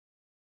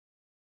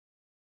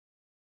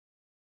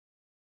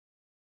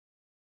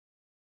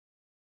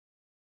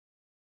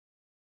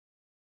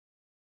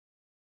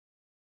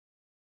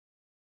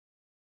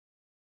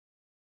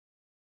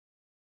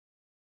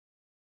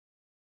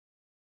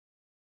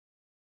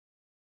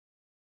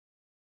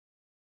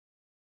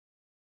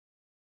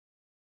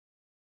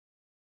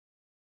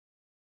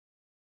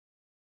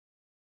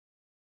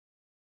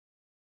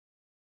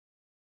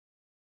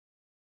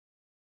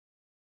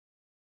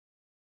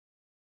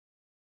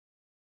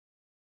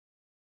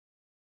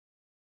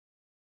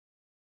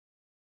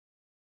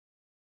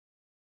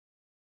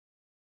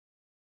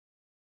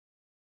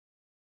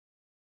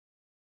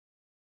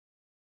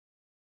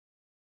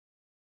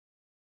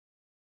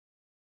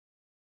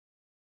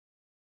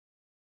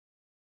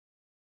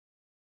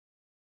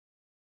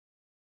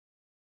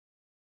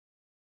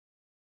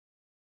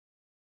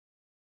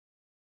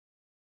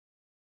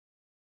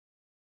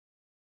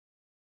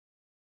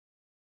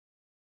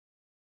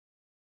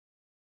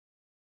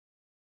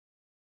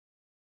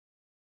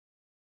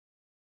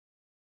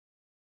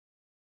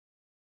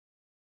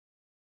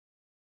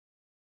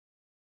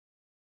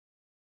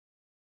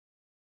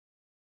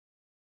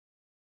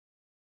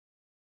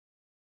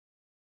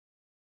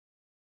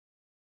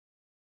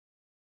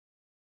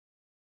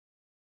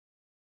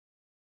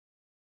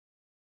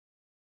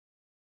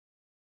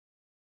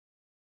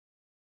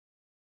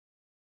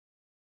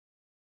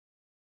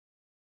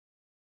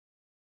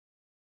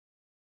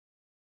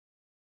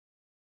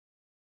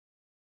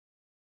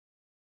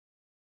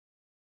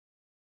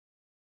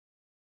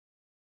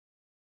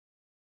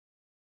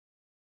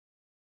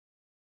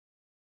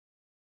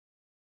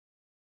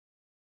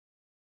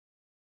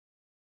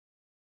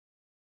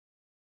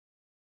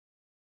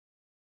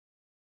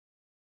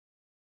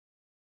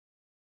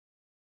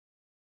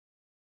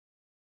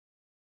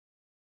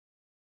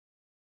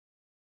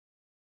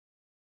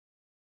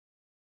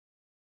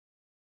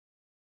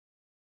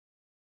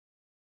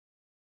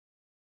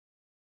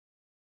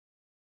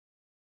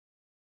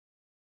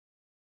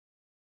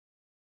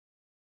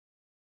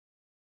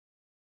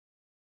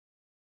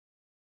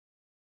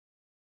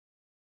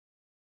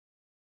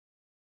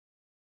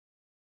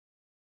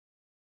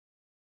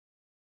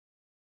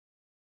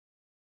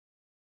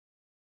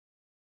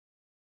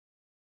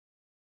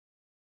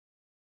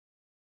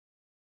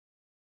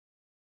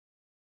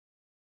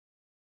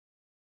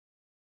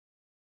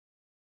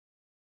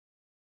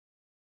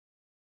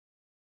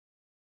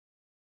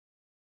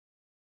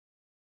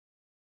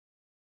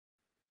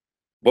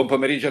Buon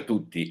pomeriggio a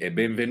tutti e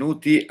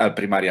benvenuti al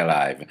Primaria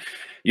Live.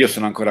 Io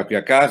sono ancora qui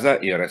a casa,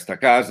 io resto a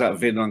casa,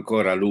 vedo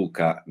ancora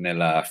Luca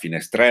nella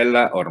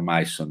finestrella,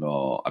 ormai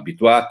sono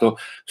abituato,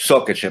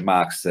 so che c'è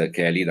Max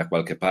che è lì da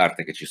qualche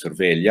parte che ci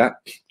sorveglia,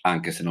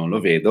 anche se non lo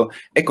vedo,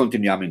 e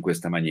continuiamo in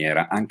questa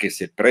maniera, anche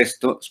se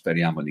presto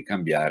speriamo di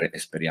cambiare e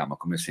speriamo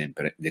come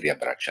sempre di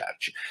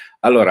riabbracciarci.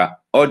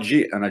 Allora,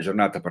 oggi è una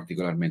giornata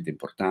particolarmente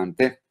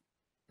importante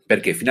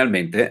perché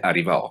finalmente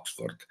arriva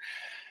Oxford.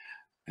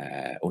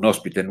 Un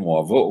ospite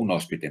nuovo, un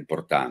ospite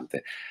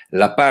importante.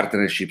 La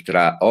partnership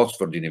tra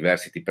Oxford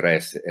University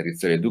Press e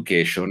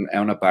Rizzolieducation è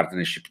una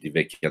partnership di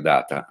vecchia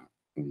data,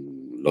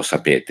 lo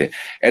sapete,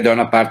 ed è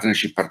una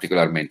partnership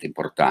particolarmente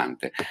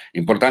importante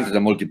da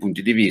molti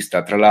punti di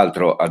vista. Tra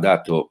l'altro ha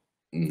dato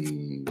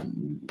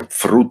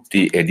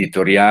frutti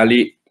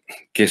editoriali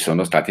che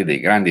sono stati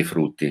dei grandi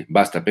frutti.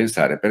 Basta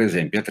pensare per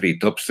esempio a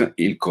Tritops,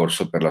 il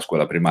corso per la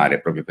scuola primaria,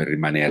 proprio per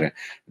rimanere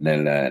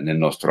nel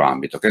nostro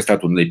ambito, che è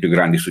stato uno dei più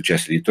grandi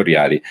successi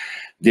editoriali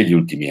degli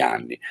ultimi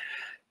anni.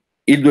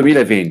 Il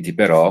 2020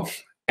 però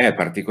è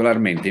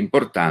particolarmente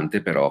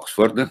importante per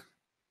Oxford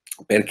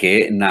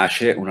perché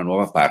nasce una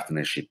nuova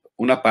partnership,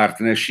 una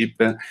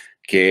partnership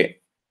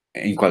che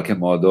in qualche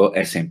modo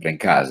è sempre in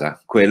casa,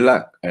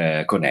 quella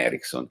con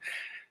Ericsson.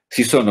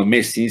 Si sono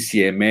messi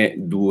insieme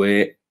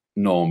due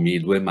nomi,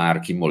 due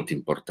marchi molto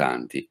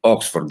importanti,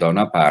 Oxford da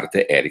una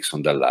parte,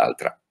 Ericsson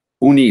dall'altra.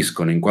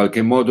 Uniscono in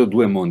qualche modo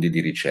due mondi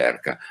di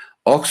ricerca.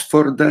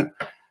 Oxford,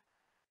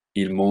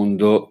 il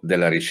mondo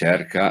della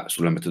ricerca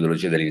sulla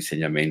metodologia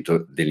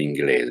dell'insegnamento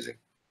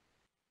dell'inglese.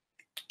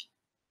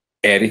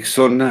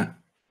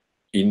 Ericsson,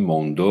 il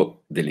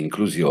mondo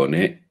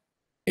dell'inclusione,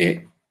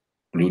 e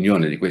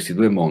l'unione di questi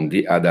due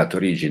mondi ha dato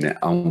origine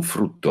a un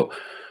frutto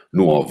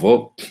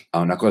nuovo, a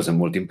una cosa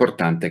molto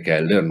importante che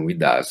è Learn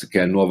with Us, che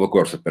è il nuovo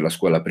corso per la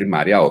scuola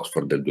primaria a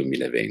Oxford del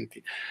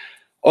 2020.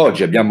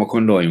 Oggi abbiamo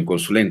con noi un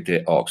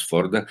consulente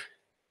Oxford,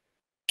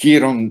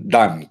 Kieron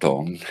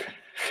Downton.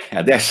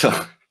 Adesso,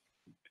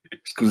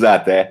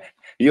 scusate,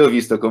 io ho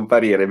visto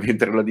comparire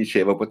mentre lo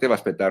dicevo, potevo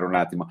aspettare un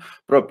attimo,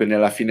 proprio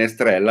nella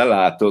finestrella a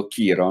lato,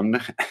 Kieron,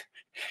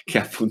 che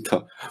è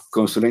appunto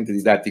consulente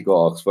didattico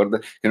Oxford,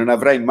 che non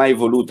avrei mai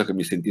voluto che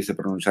mi sentisse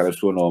pronunciare il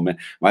suo nome,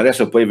 ma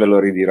adesso poi ve lo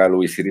ridirà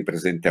lui, si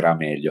ripresenterà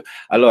meglio.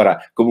 Allora,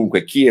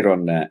 comunque,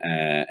 Kieron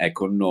è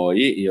con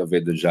noi, io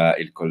vedo già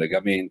il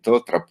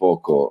collegamento, tra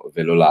poco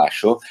ve lo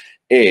lascio,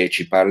 e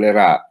ci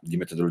parlerà di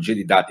metodologie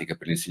didattiche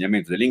per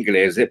l'insegnamento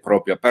dell'inglese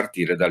proprio a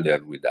partire da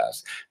Learn with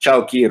Us.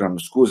 Ciao Kieron,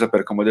 scusa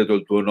per come ho detto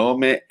il tuo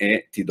nome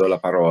e ti do la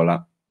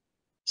parola.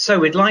 So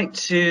we'd like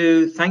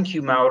to thank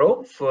you,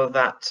 Mauro, for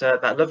that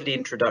lovely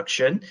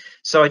introduction.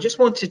 So I just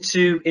wanted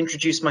to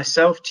introduce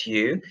myself to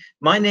you.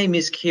 My name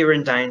is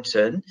Kieron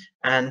Downton,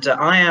 and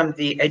I am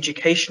the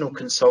educational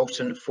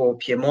consultant for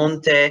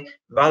Piemonte,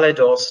 Valle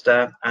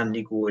d'Aosta, and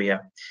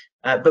Liguria.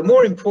 But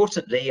more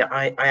importantly,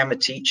 I am a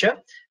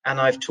teacher, and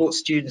I've taught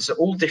students at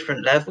all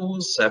different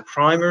levels,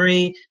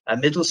 primary,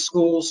 middle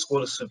school,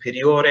 scuola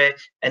superiore,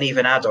 and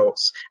even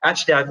adults.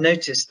 Actually, I've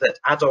noticed that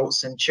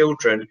adults and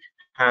children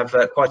have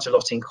quite a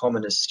lot in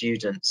common as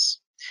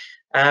students.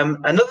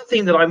 Another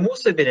thing that I've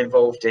also been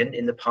involved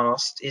in the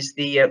past is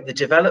the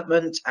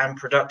development and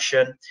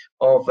production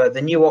of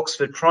the new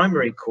Oxford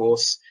primary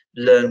course,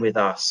 Learn with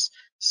Us.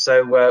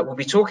 So we'll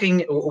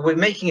be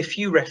making a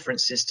few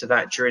references to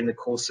that during the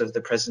course of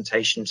the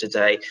presentation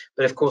today.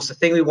 But of course, the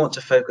thing we want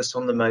to focus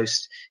on the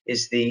most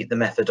is the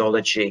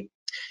methodology.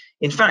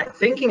 In fact,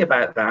 thinking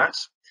about that,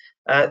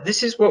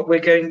 this is what we're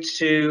going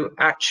to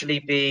actually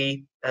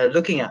be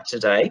looking at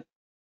today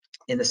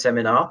in the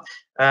seminar.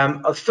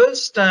 A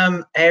first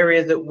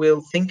area that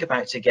we'll think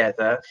about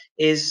together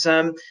is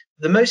the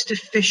most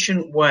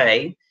efficient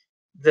way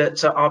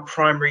that our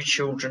primary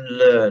children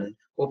learn,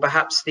 or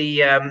perhaps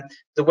the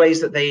ways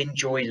that they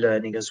enjoy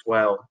learning as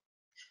well.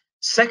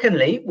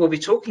 Secondly, we'll be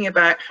talking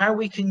about how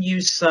we can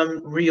use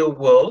some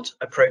real-world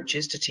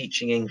approaches to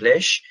teaching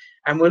English,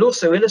 and we'll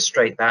also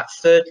illustrate that,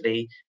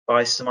 thirdly,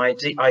 by some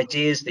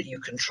ideas that you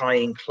can try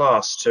in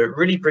class to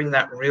really bring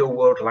that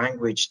real-world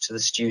language to the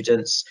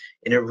students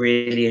in a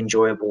really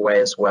enjoyable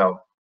way as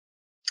well.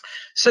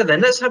 So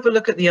then let's have a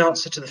look at the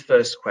answer to the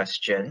first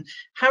question.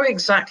 How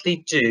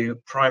exactly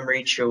do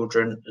primary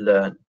children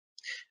learn?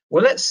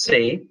 Well, let's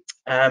see.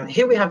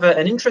 Here we have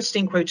an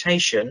interesting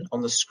quotation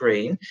on the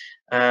screen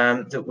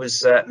that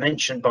was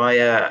mentioned by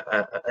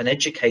an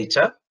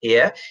educator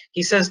here.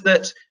 He says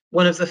that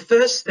one of the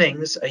first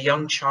things a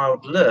young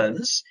child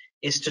learns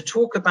is to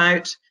talk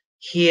about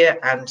here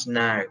and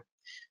now.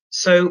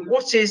 So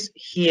what is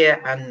here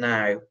and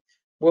now?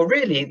 Well,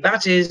 really,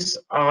 that is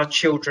our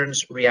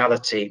children's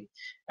reality.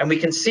 And we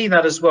can see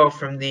that as well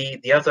from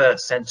the other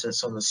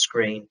sentence on the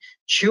screen.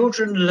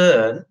 Children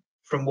learn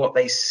from what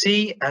they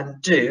see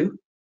and do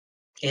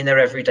in their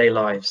everyday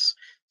lives.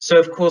 So,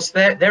 of course,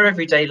 their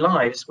everyday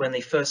lives when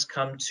they first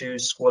come to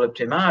scuola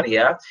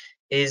primaria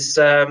is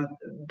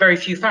very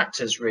few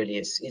factors, really.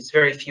 It's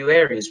very few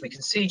areas. We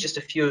can see just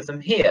a few of them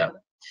here.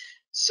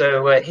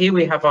 So here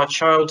we have our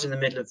child in the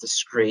middle of the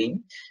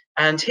screen,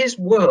 and his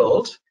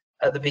world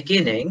at the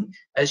beginning,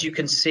 as you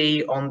can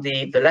see on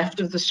the left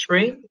of the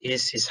screen,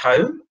 is his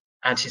home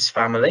and his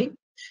family.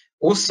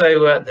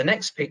 Also, the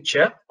next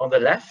picture on the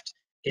left,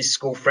 his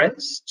school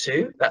friends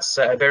too. That's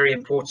a very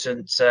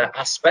important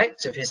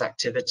aspect of his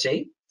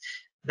activity.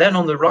 Then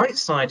on the right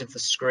side of the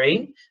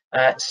screen,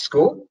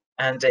 school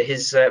and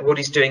his what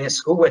he's doing at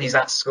school when he's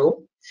at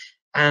school.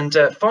 And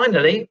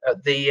finally,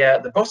 at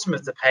the bottom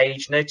of the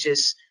page,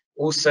 notice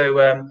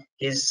also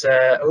his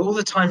all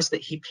the times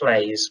that he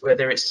plays,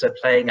 whether it's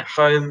playing at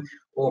home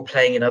or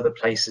playing in other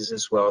places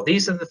as well.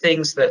 These are the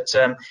things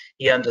that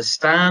he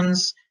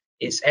understands.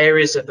 It's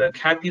areas of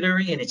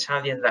vocabulary in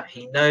Italian that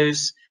he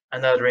knows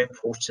and that are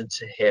important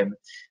to him.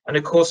 And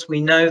of course,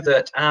 we know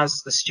that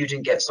as the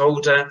student gets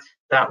older,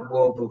 that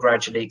world will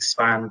gradually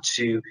expand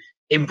to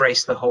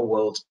embrace the whole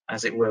world,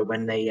 as it were,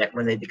 when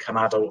they become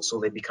adults or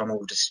they become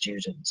older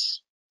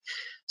students.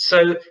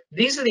 So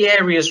these are the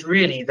areas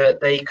really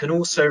that they can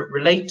also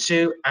relate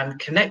to and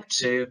connect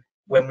to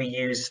when we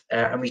use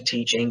and we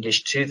teach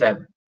English to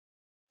them.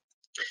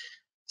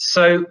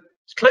 So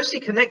closely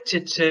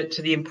connected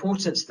to the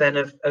importance then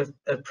of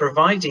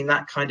providing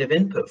that kind of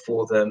input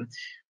for them,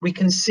 we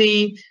can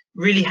see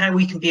really how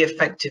we can be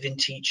effective in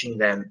teaching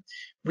them.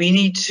 We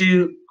need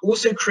to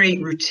also create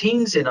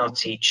routines in our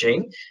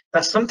teaching.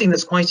 That's something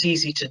that's quite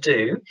easy to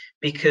do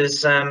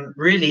because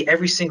really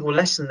every single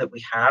lesson that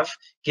we have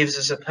gives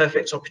us a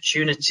perfect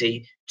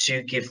opportunity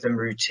to give them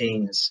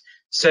routines.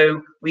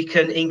 So we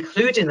can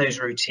include in those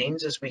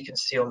routines, as we can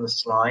see on the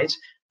slide,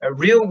 a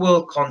real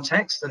world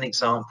context and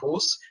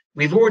examples.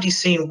 We've already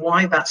seen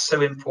why that's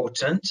so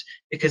important,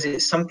 because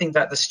it's something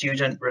that the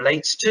student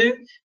relates to,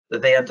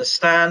 that they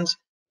understand,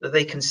 that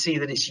they can see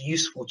that it's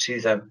useful to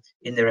them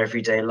in their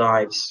everyday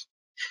lives.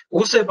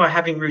 Also, by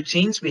having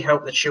routines, we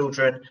help the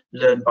children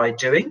learn by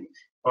doing,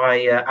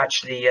 by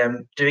actually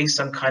doing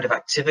some kind of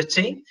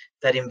activity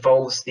that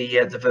involves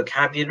the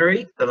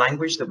vocabulary, the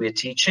language that we're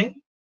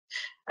teaching.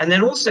 And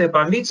then also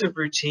by means of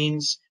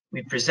routines,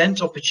 we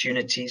present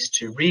opportunities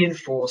to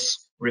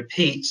reinforce,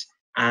 repeat,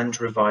 and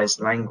revise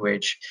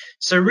language.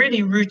 So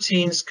really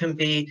routines can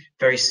be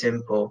very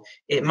simple.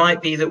 It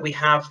might be that we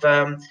have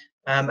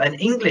an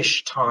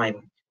English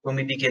time when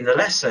we begin the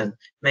lesson.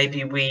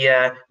 Maybe we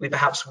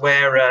perhaps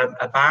wear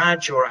a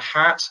badge or a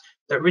hat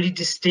that really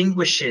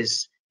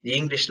distinguishes the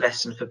English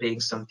lesson for being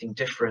something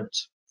different.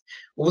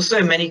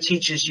 Also, many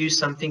teachers use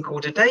something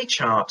called a day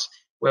chart,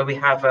 where we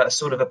have a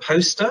sort of a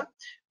poster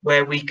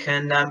where we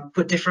can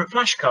put different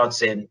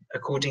flashcards in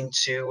according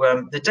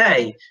to the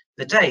day,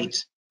 the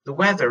date, the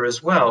weather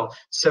as well.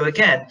 So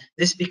again,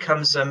 this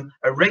becomes a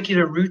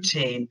regular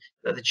routine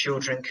that the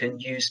children can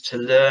use to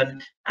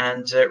learn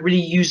and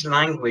really use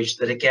language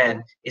that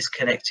again is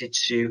connected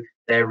to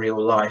their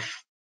real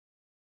life.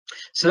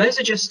 So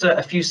those are just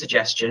a few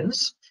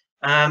suggestions.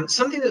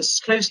 Something that's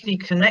closely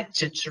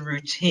connected to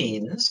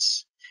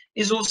routines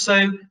is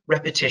also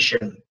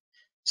repetition.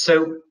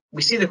 So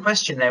we see the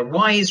question there,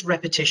 why is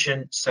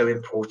repetition so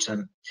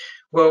important?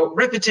 Well,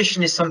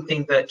 repetition is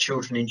something that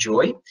children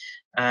enjoy.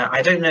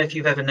 I don't know if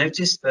you've ever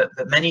noticed that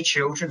many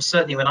children,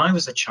 certainly when I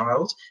was a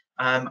child,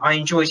 I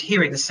enjoyed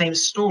hearing the same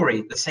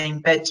story, the same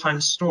bedtime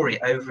story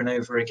over and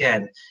over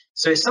again.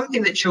 So it's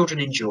something that children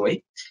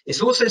enjoy.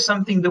 It's also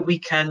something that we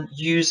can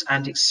use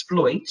and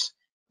exploit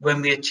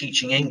when we are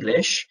teaching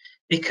English,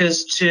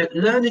 because to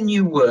learn a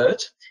new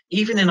word,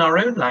 even in our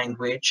own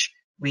language,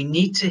 we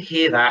need to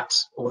hear that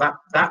or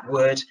that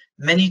word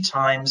many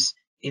times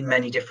in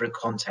many different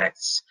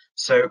contexts.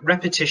 So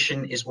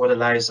repetition is what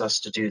allows us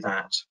to do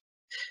that.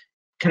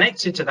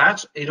 Connected to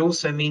that, it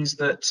also means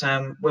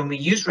that when we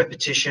use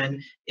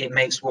repetition, it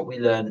makes what we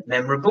learn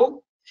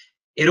memorable.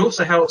 It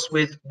also helps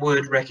with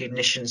word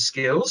recognition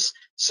skills.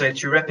 So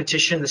through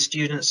repetition, the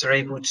students are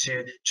able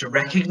to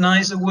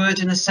recognize a word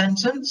in a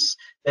sentence.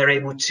 They're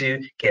able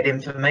to get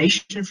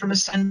information from a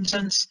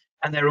sentence,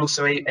 and they're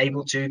also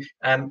able to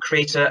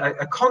create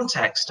a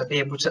context to be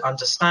able to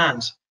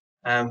understand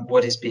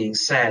what is being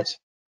said.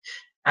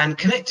 And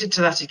connected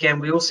to that again,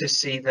 we also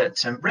see that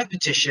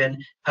repetition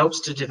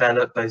helps to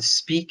develop both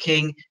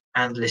speaking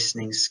and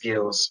listening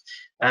skills.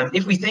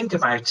 If we think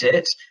about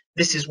it,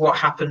 this is what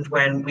happened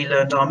when we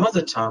learned our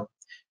mother tongue.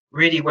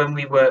 Really, when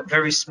we were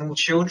very small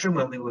children,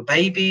 when we were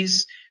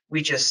babies,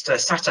 we just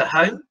sat at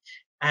home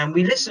and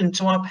we listened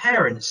to our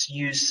parents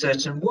use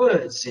certain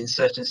words in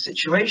certain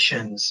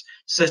situations,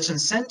 certain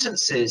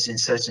sentences in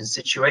certain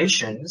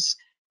situations.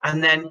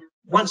 And then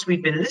once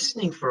we'd been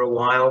listening for a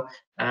while,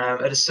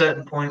 at a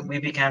certain point, we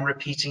began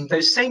repeating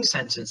those same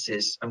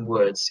sentences and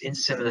words in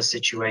similar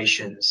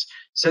situations.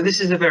 So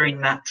this is a very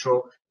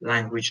natural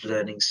language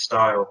learning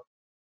style.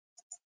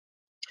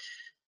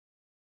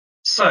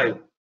 So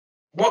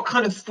what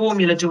kind of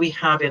formula do we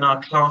have in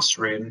our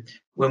classroom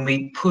when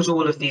we put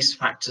all of these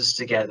factors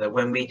together?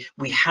 When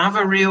we have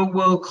a real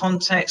world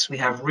context, we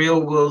have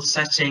real world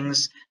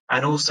settings,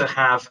 and also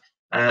have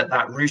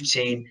that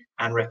routine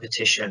and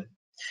repetition.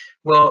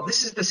 Well,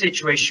 this is the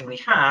situation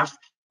we have.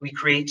 We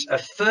create a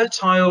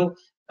fertile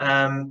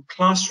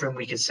classroom,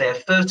 we could say a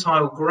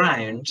fertile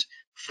ground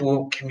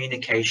for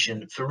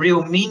communication, for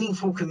real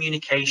meaningful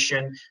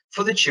communication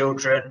for the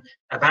children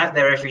about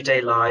their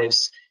everyday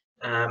lives.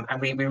 And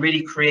we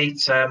really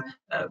create a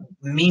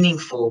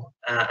meaningful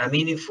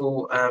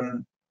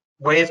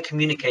way of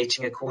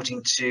communicating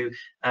according to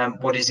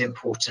what is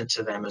important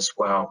to them as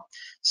well.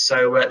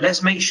 So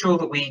let's make sure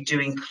that we do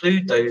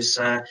include those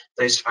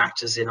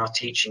factors in our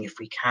teaching if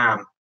we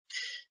can.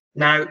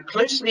 Now,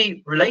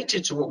 closely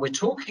related to what we're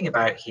talking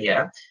about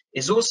here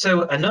is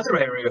also another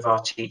area of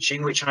our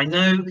teaching, which I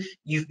know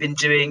you've been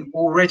doing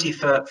already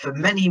for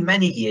many,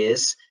 many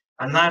years,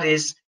 and that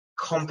is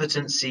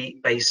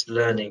competency-based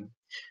learning.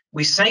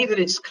 We say that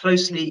it's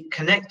closely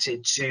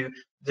connected to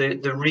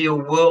the real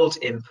world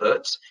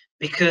input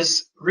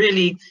because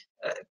really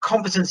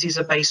competencies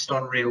are based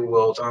on real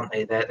world, aren't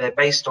they? They're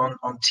based on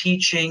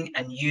teaching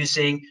and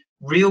using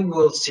real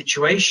world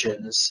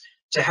situations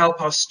to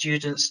help our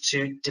students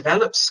to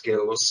develop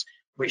skills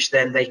which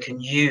then they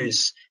can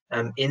use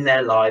in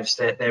their lives,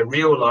 their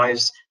real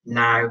lives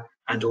now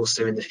and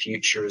also in the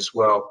future as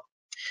well.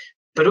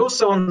 But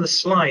also on the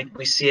slide,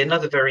 we see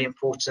another very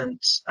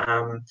important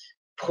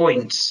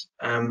point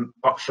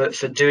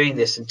for doing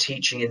this and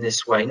teaching in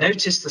this way.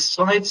 Notice the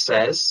slide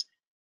says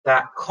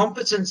that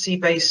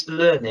competency-based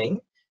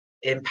learning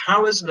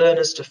empowers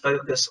learners to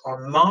focus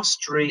on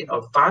mastery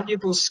of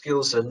valuable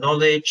skills and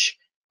knowledge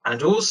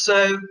and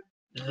also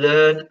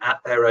learn at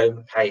their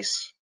own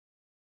pace.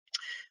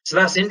 So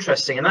that's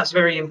interesting, and that's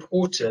very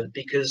important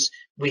because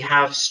we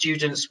have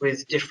students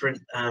with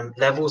different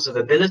levels of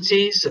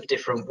abilities, of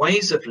different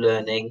ways of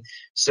learning.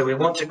 So we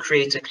want to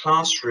create a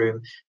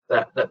classroom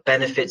that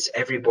benefits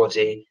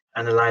everybody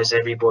and allows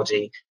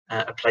everybody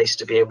a place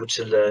to be able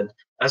to learn,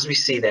 as we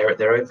see there, at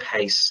their own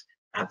pace,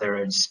 at their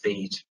own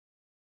speed.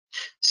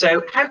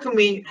 So how can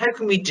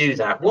we do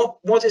that?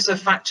 What is a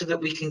factor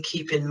that we can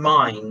keep in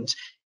mind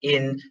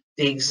in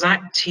the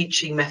exact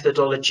teaching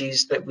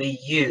methodologies that we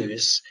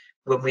use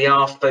when we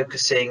are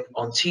focusing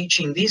on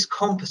teaching these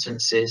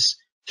competencies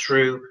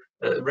through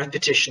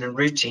repetition and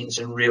routines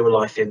and real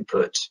life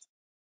input?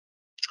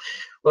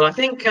 Well, I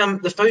think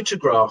the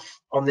photograph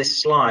on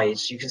this slide,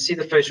 you can see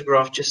the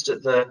photograph just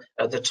at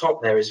the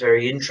top there, is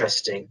very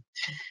interesting.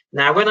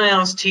 Now, when I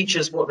ask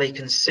teachers what they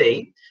can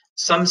see,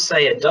 some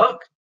say a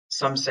duck,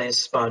 some say a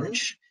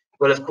sponge.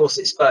 Well, of course,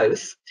 it's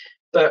both.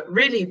 But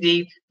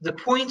really, the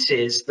point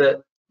is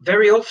that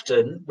very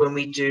often when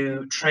we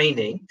do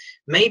training,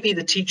 maybe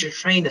the teacher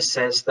trainer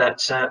says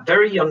that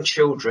very young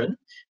children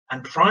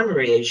and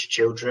primary age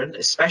children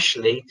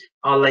especially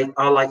are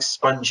like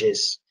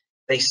sponges.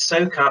 They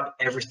soak up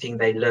everything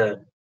they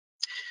learn.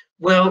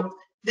 Well,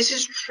 this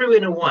is true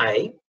in a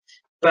way,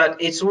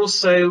 but it's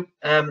also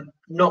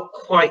not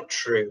quite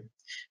true.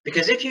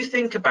 Because if you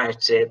think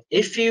about it,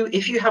 if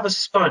you have a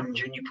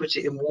sponge and you put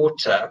it in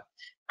water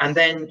and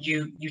then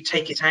you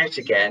take it out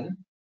again,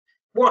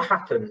 what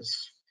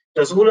happens?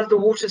 Does all of the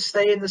water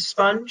stay in the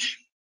sponge?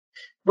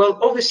 Well,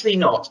 obviously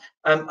not.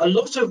 A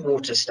lot of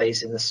water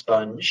stays in the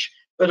sponge,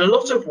 but a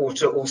lot of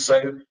water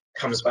also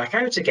comes back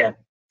out again.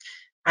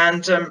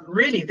 And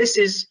really, this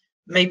is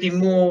maybe a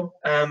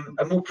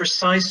more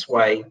precise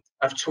way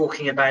of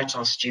talking about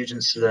our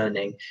students'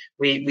 learning.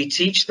 We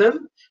teach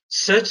them.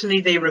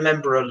 Certainly, they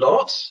remember a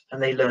lot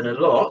and they learn a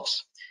lot,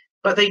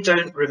 but they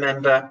don't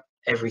remember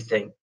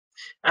everything.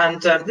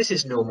 And this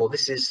is normal.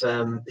 This is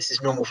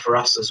normal for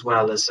us as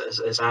well as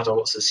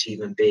adults, as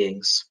human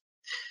beings.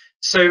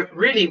 So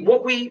really,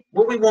 what we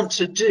want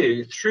to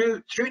do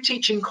through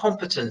teaching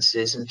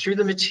competencies and through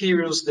the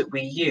materials that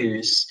we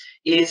use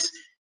is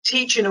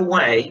teach in a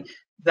way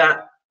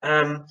that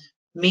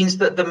means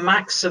that the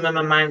maximum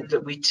amount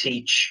that we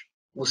teach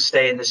will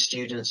stay in the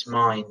student's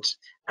mind,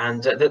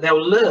 and that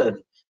they'll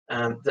learn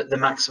the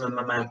maximum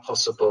amount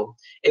possible.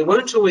 It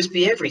won't always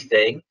be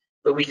everything,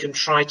 but we can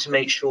try to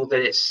make sure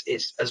that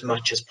it's as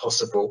much as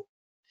possible.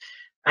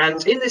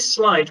 And in this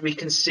slide, we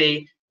can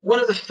see one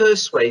of the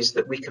first ways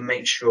that we can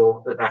make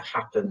sure that that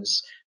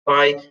happens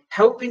by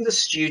helping the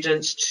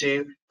students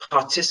to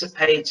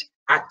participate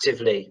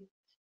actively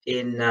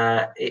in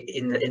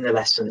the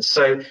lesson.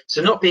 So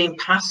not being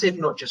passive,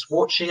 not just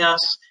watching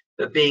us,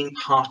 but being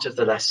part of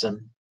the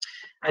lesson.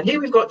 And here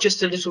we've got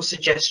just a little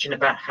suggestion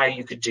about how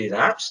you could do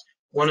that.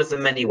 One of the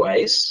many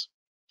ways.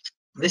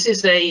 This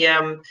is these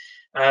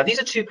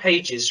are 2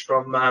 pages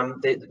from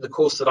the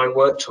course that I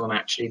worked on,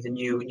 actually, the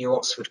new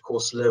Oxford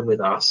course, Learn With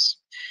Us.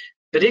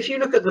 But if you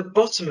look at the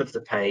bottom of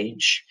the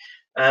page,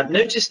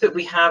 notice that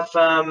we have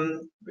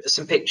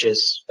some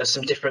pictures of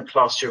some different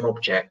classroom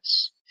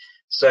objects.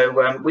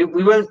 So we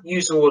won't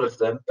use all of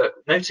them, but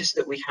notice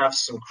that we have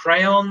some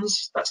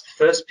crayons. That's the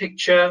first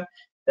picture.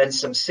 Then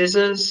some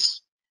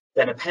scissors,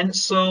 then a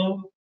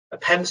pencil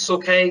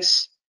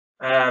case,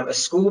 a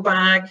school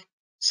bag,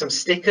 some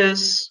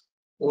stickers,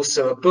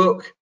 also a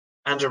book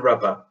and a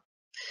rubber.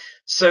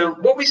 So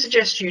what we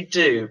suggest you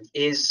do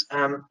is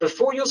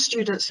before your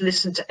students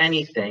listen to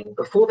anything,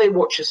 before they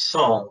watch a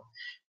song,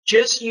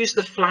 just use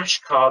the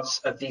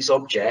flashcards of these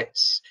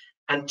objects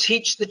and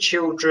teach the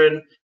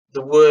children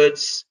the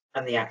words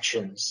and the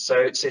actions.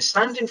 So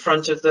stand in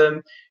front of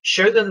them,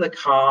 show them the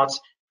cards,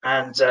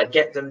 and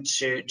get them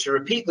to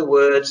repeat the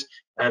word,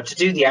 to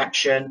do the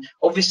action.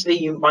 Obviously,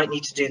 you might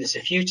need to do this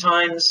a few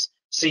times,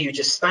 so you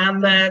just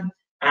stand there,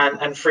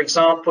 and for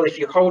example, if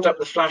you hold up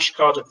the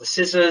flashcard of the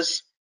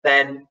scissors,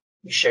 then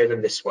you show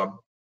them this one.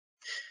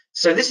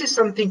 So this is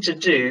something to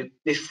do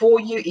before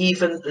you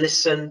even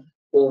listen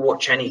or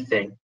watch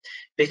anything,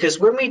 because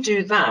when we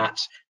do that,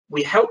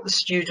 we help the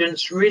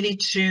students really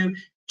to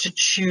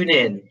tune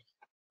in.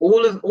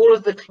 All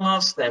of the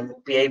class then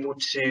will be able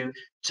to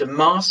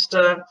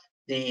master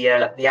the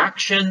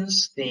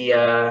actions,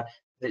 the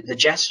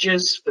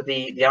gestures for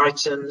the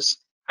items,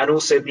 and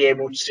also be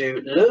able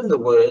to learn the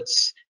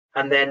words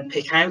and then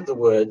pick out the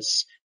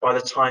words by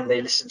the time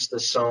they listen to the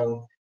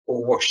song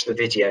or watch the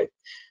video.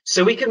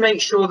 So we can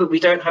make sure that we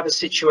don't have a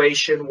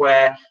situation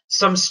where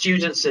some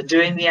students are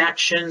doing the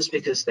actions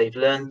because they've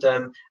learned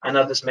them, and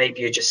others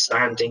maybe are just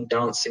standing,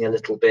 dancing a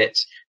little bit,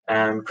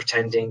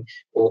 pretending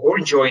or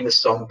enjoying the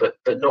song, but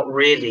not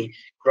really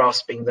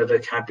grasping the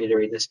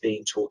vocabulary that's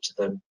being taught to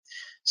them.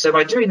 So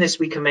by doing this,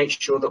 we can make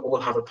sure that all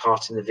have a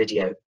part in the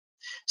video.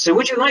 So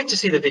would you like to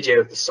see the video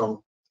of the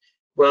song?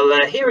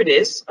 Well, here it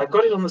is. I've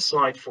got it on the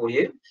slide for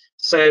you.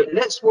 So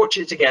let's watch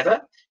it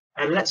together,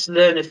 and let's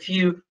learn a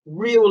few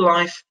real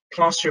life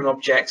classroom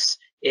objects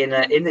in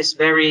this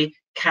very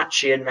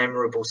catchy and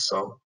memorable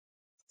song.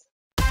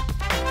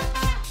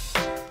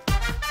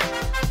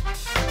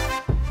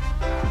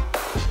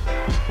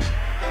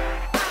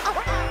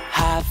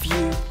 Have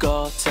you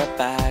got a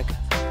bag?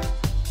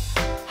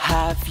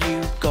 Have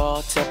you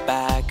got a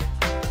bag?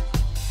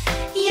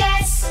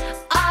 Yes,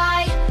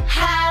 I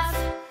have.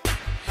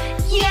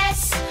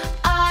 Yes,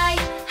 I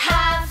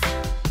have.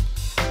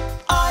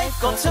 I've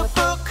got a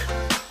book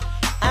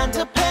and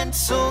a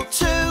pencil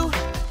too,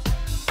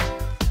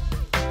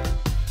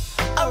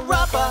 a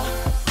rubber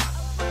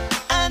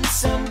and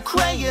some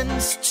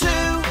crayons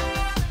too.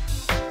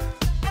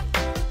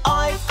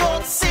 I've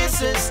got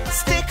scissors,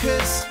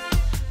 stickers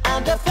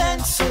and a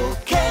pencil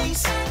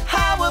case.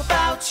 How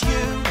about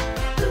you?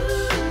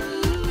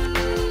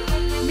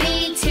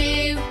 Me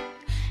too.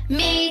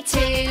 Me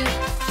too.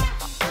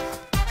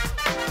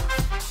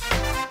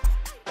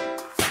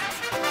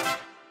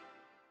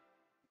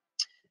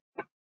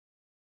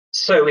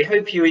 So we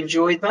hope you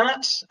enjoyed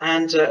that,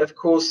 and of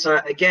course,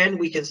 again,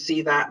 we can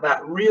see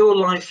that real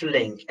life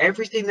link.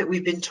 Everything that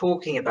we've been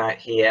talking about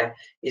here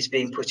is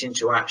being put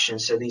into action.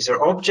 So these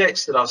are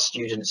objects that our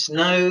students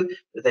know,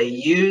 that they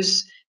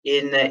use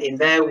in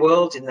their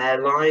world, in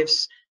their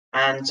lives,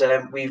 and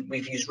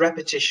we've used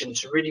repetition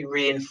to really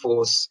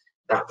reinforce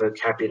that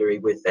vocabulary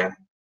with them.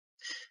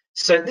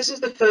 So this is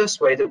the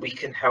first way that we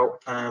can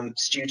help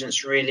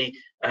students really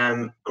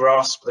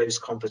grasp those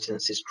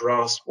competencies,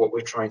 grasp what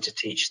we're trying to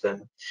teach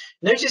them.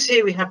 Notice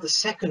here we have the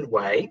second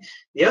way.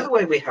 The other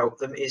way we help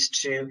them is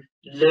to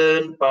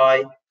learn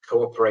by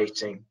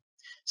cooperating.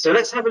 So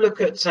let's have a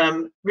look at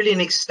really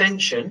an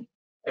extension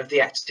of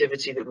the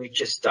activity that we've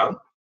just done.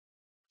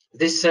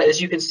 This, as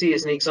you can see,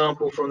 is an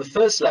example from the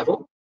first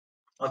level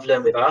of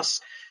Learn With Us.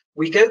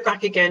 We go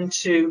back again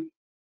to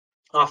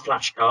our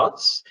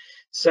flashcards.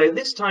 So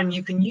this time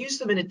you can use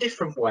them in a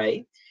different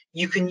way.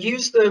 You can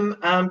use them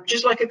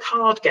just like a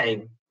card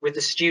game with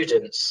the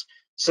students.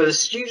 So the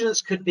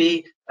students could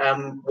be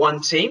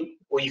one team,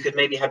 or you could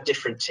maybe have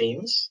different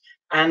teams,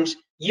 and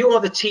you are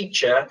the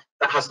teacher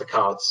that has the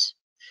cards.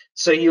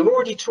 So you've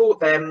already taught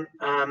them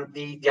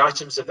the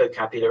items of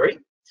vocabulary.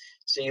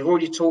 So you've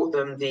already taught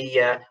them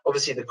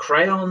obviously the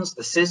crayons,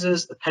 the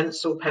scissors, the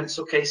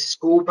pencil case,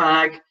 school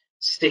bag,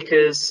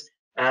 stickers,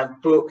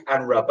 book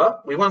and rubber.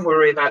 We won't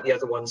worry about the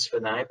other ones for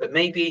now, but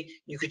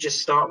maybe you could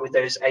just start with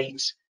those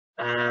 8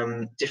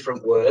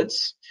 different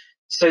words.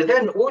 So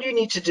then all you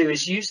need to do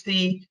is use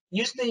the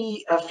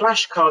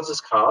flashcards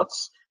as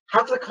cards,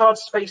 have the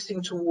cards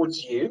facing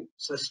towards you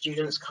so the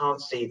students can't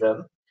see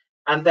them,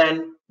 and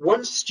then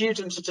one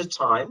student at a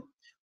time,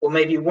 or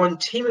maybe one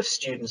team of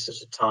students at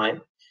a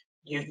time,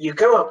 you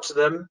go up to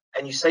them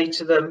and you say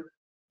to them,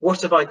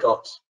 "What have I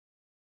got?"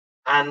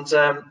 And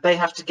they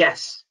have to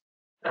guess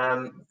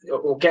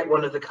or get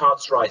one of the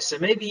cards right. So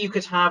maybe you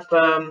could have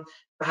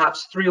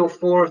perhaps 3 or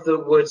 4 of the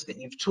words that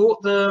you've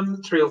taught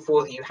them, 3 or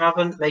 4 that you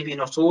haven't, maybe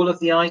not all of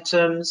the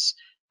items.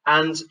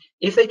 And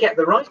if they get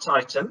the right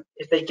item,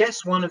 if they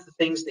guess one of the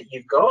things that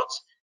you've got,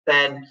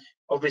 then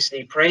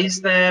obviously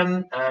praise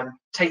them,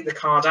 take the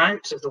card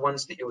out of the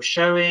ones that you're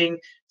showing,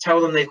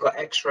 tell them they've got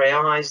X-ray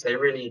eyes, they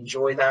really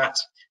enjoy that,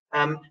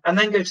 and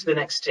then go to the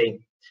next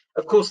team.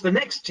 Of course, the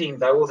next team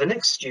though, or the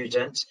next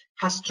student,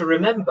 has to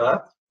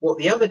remember what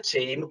the other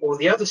team or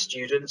the other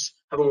students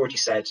have already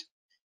said.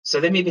 So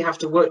they maybe have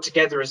to work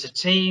together as a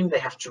team, they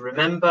have to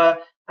remember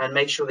and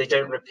make sure they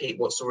don't repeat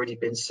what's already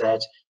been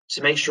said,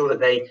 to make sure that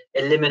they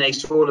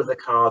eliminate all of the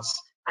cards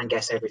and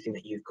guess everything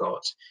that you've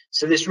got.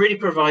 So this really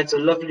provides a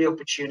lovely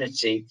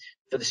opportunity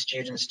for the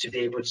students to be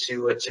able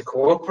to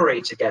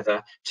cooperate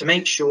together, to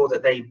make sure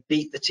that they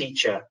beat the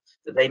teacher,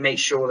 that they make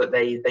sure that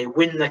they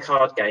win the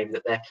card game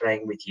that they're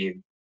playing with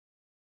you.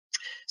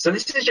 So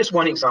this is just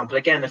one example.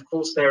 Again, of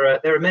course, there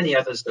are many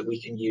others that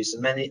we can use,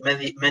 and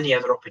many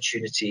other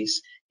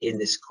opportunities in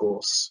this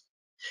course.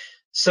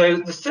 So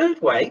the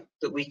third way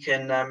that we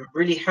can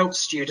really help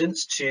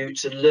students to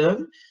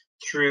learn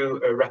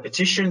through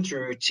repetition,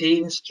 through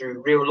routines,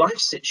 through real life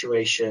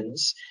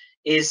situations,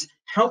 is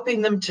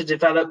helping them to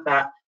develop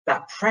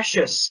that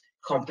precious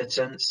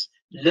competence,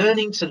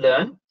 learning to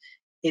learn,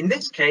 in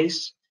this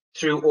case,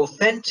 through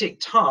authentic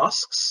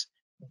tasks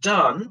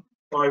done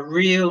by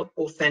real,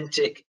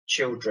 authentic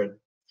children.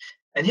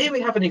 And here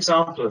we have an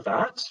example of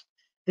that.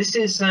 This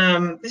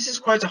is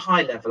quite a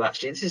high level,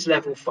 actually. This is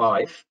level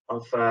 5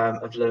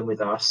 of Learn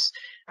With Us.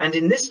 And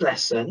in this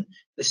lesson,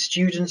 the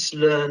students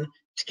learn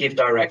to give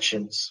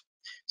directions.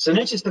 So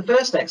notice the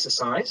first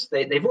exercise,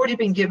 they've already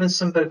been given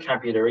some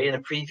vocabulary in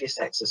a previous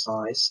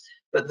exercise,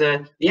 but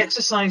the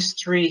exercise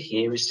 3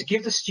 here is to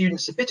give the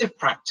students a bit of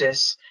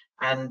practice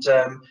and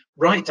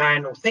write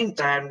down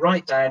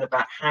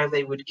about how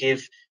they would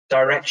give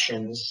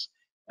directions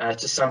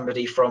to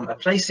somebody from a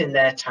place in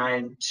their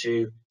town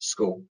to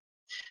school.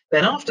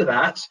 Then after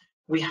that,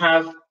 we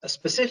have a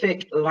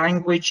specific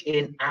language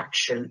in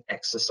action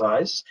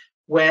exercise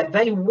where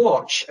they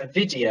watch a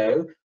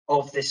video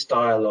of this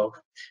dialogue.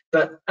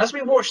 But as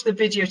we watch the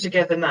video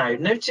together now,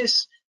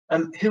 notice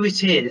who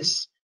it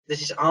is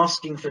that is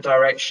asking for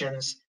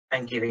directions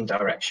and giving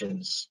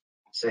directions.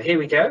 So here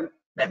we go.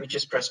 Let me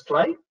just press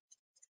play.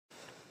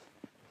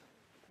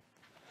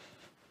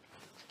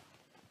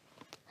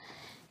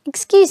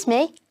 Excuse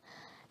me,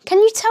 can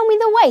you tell me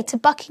the way to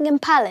Buckingham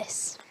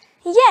Palace?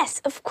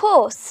 Yes, of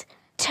course.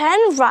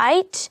 Turn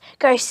right,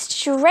 go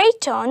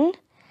straight on,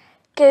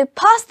 go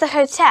past the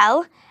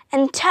hotel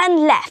and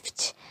turn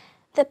left.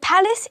 The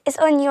palace is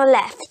on your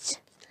left.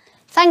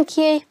 Thank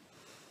you.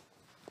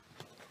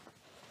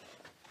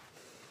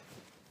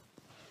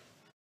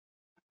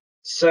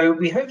 So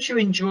we hope you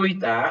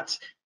enjoyed that.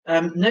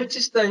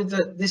 Notice though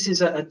that this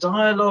is a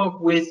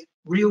dialogue with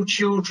real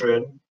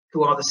children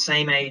who are the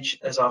same age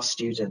as our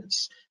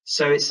students.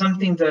 So it's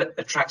something that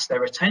attracts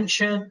their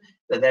attention,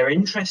 that they're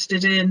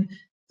interested in,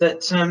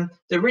 that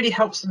really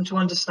helps them to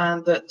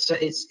understand that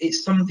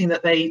it's something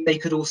that they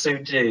could also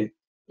do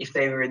if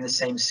they were in the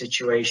same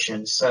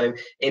situation. So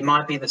it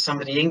might be that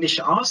somebody English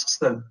asks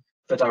them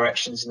for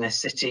directions in their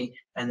city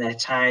and their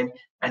town,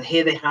 and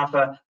here they have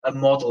a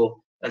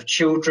model of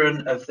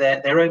children of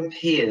their own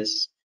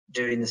peers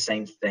doing the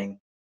same thing.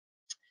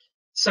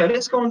 So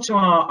let's go on to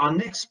our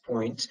next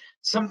point.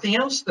 Something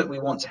else that we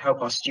want to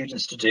help our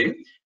students to do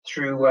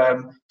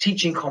through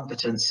teaching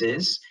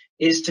competencies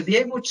is to be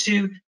able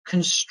to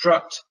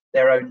construct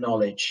their own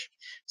knowledge.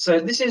 So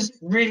this is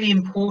really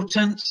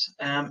important.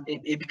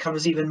 It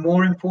becomes even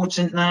more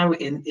important now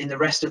in the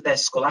rest of their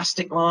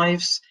scholastic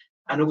lives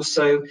and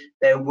also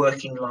their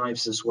working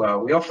lives as well.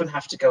 We often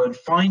have to go and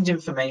find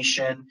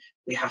information.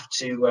 We have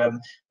to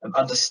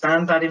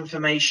understand that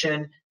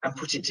information and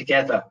put it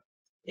together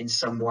in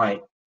some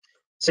way.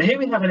 So here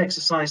we have an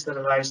exercise that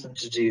allows them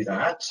to do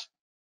that.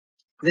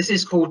 This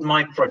is called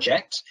My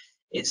Project.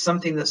 It's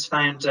something that's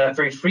found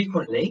very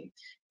frequently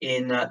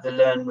in the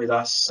Learn With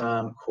Us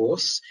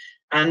course.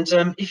 And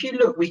if you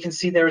look, we can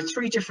see there are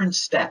 3 different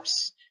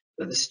steps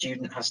that the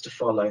student has to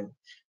follow.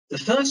 The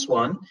first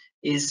one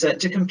is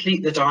to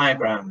complete the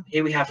diagram.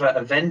 Here we have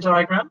a Venn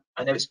diagram.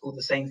 I know it's called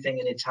the same thing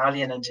in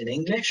Italian and in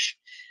English.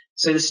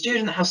 So the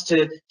student has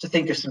to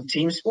think of some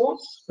team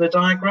sports for the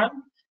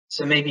diagram.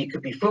 So maybe it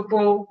could be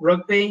football,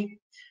 rugby,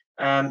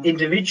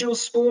 individual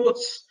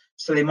sports.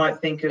 So they might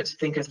think of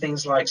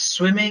things like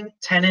swimming,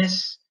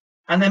 tennis,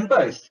 and then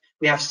both.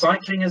 We have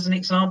cycling as an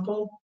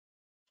example.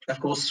 Of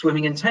course,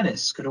 swimming and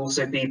tennis could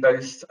also be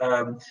both,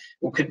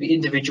 or could be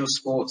individual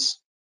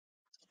sports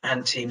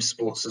and team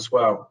sports as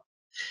well.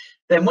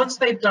 Then once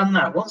they've done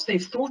that, once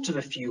they've thought of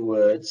a few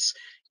words,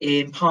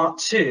 in part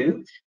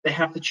 2, they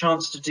have the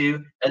chance to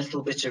do a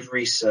little bit of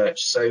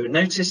research. So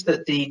notice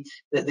that the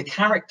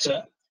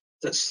character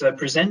that's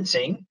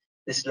presenting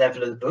this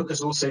level of the book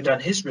has also done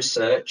his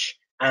research,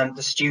 and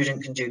the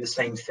student can do the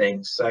same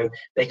thing. So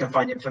they can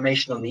find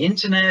information on the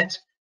internet,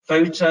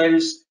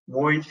 photos,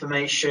 more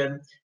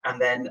information, and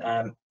then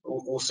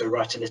also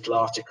write a little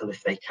article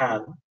if they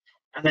can.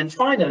 And then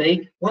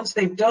finally, once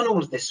they've done all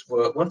of this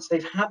work, once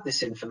they've had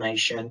this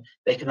information,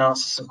 they can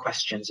answer some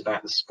questions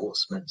about the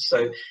sportsman.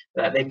 So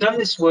they've done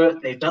this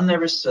work, they've done their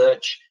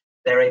research,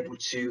 they're able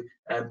to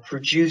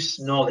produce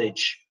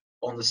knowledge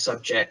on the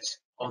subject,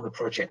 on the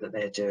project that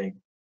they're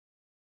doing.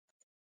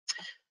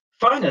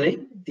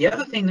 Finally, the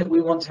other thing that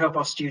we want to help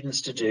our students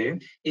to do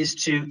is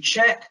to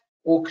check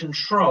or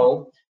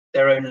control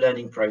their own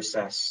learning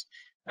process.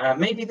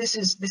 Maybe this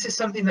is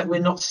something that we're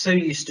not so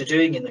used to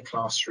doing in the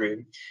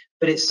classroom,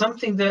 but it's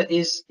something that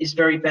is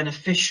very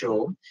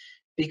beneficial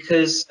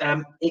because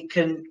it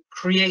can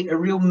create a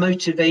real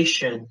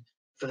motivation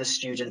for the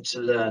student to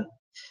learn.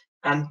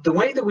 And the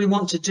way that we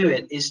want to do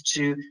it is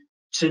to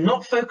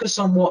not focus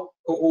on what,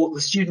 or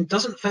the student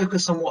doesn't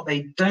focus on what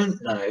they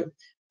don't know,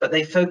 but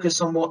they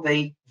focus on what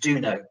they do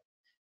know.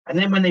 And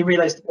then when they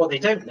realize what they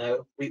don't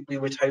know, we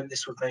would hope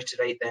this would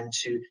motivate them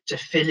to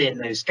fill in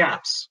those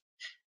gaps.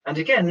 And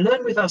again,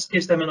 Learn With Us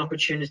gives them an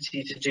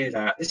opportunity to do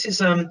that. This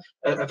is a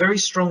very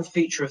strong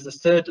feature of the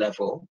 3rd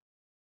level.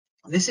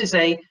 This is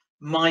a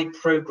My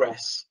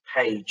Progress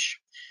page.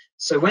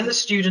 So when the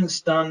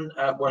student's done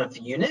one of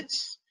the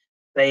units,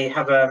 they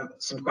have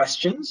some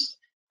questions,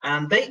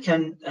 and they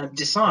can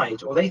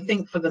decide, or they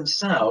think for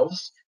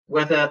themselves,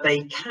 whether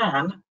they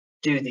can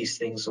do these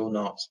things or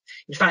not.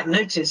 In fact,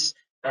 notice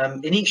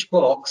in each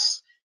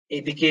box,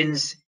 it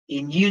begins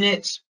in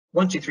unit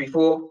 1, 2, 3,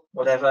 4,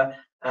 whatever,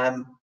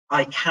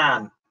 I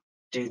can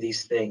do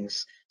these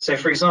things. So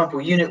for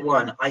example, unit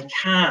 1, I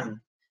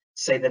can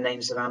say the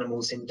names of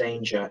animals in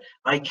danger.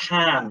 I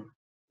can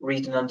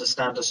read and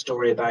understand a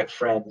story about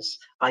friends.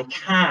 I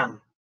can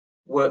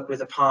work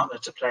with a partner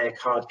to play a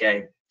card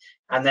game.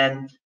 And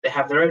then they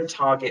have their own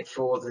target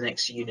for the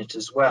next unit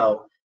as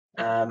well,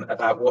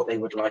 about what they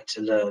would like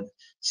to learn.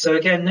 So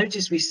again,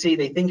 notice we see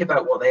they think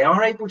about what they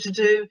are able to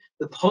do,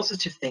 the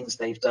positive things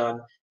they've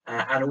done,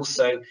 and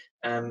also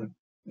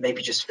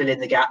maybe just fill in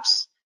the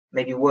gaps,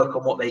 maybe work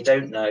on what they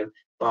don't know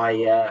by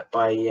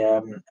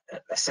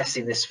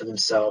assessing this for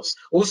themselves.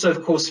 Also,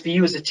 of course, for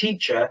you as a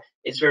teacher,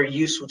 it's very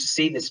useful to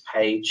see this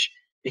page,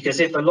 because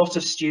if a lot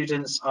of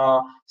students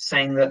are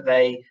saying that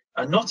they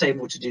are not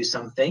able to do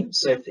something,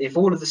 so if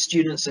all of the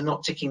students are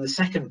not ticking the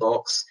second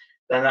box,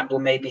 then that will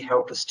maybe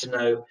help us to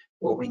know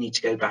what we need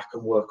to go back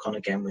and work on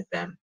again with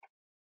them.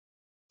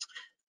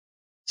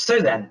 So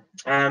then,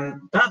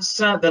 that's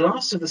the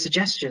last of the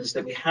suggestions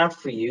that we have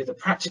for you, the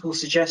practical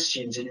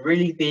suggestions in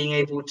really being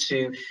able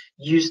to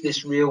use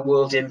this real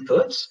world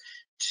input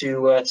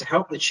to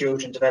help the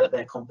children develop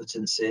their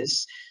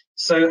competencies.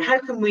 So how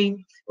can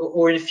we,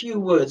 or in a few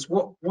words,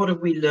 what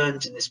have we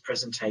learned in this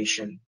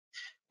presentation?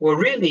 Well,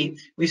 really,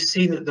 we've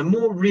seen that the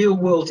more real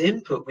world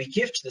input we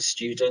give to the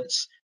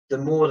students, the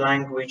more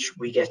language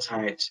we get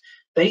out.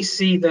 They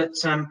see that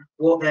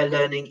what they're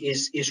learning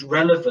is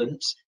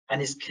relevant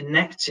and is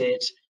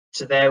connected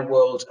to their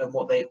world and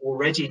what they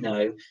already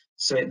know,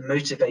 so it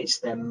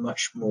motivates them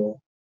much more.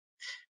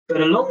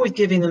 But along with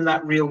giving them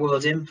that real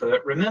world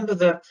input, remember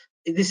that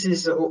this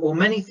is, or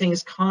many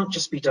things can't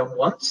just be done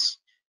once.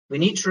 We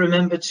need to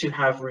remember to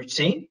have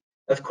routine.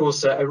 Of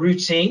course, a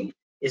routine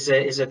is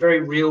a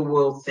very real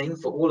world thing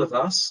for all of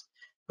us,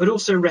 but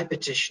also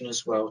repetition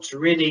as well, to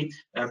really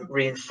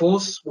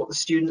reinforce what the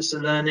students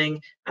are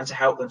learning and to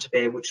help them to be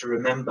able to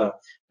remember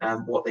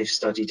what they've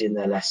studied in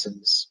their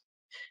lessons.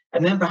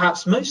 And then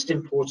perhaps most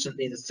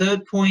importantly, the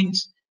third point,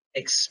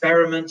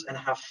 experiment and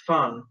have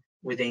fun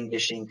with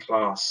English in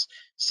class.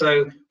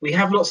 So we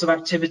have lots of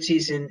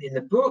activities in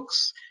the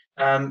books.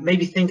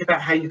 Maybe think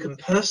about how you can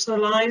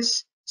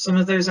personalize some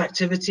of those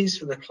activities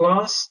for the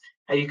class,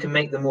 how you can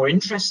make them more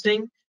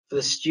interesting for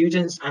the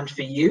students and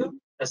for you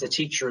as a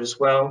teacher as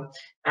well.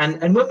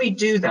 And when we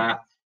do that,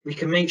 we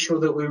can make sure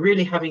that we're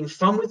really having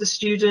fun with the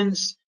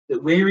students,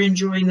 that we're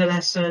enjoying the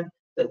lesson,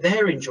 that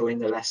they're enjoying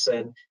the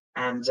lesson,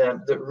 and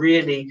that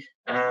really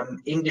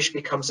English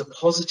becomes a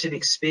positive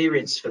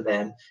experience for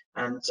them,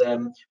 and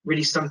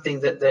really something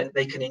that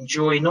they can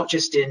enjoy, not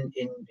just in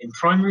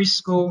primary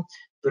school,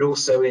 but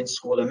also in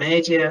scuola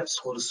media,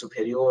 scuola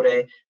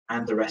superiore,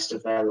 and the rest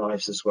of their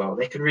lives as well.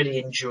 They can really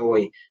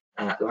enjoy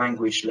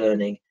language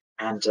learning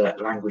and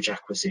language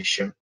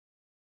acquisition.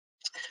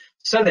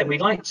 So then,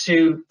 we'd like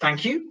to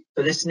thank you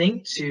for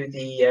listening to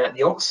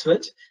the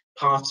Oxford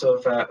part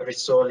of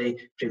Rizzoli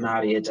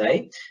Primaria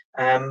Day.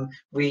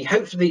 We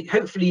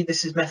hopefully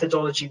this is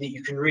methodology that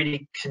you can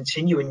really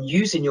continue and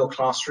use in your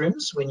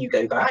classrooms when you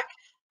go back.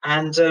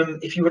 And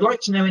if you would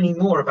like to know any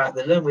more about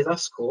the Learn With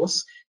Us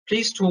course,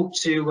 please talk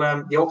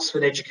to the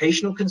Oxford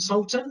Educational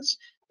Consultant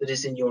that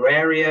is in your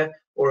area,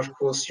 or of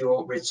course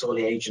your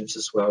Rizzoli agents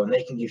as well, and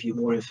they can give you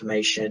more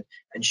information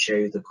and show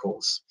you the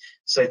course.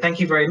 So thank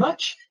you very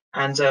much,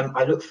 and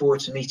I look forward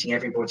to meeting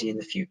everybody in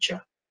the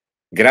future.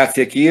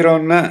 Grazie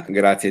Kieron,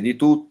 grazie di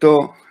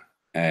tutto.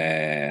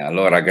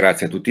 Allora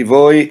grazie a tutti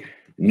voi.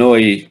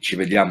 Noi ci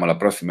vediamo la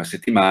prossima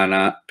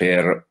settimana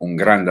per un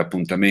grande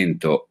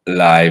appuntamento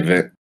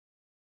live.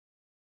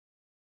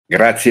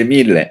 Grazie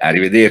mille,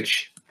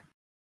 arrivederci.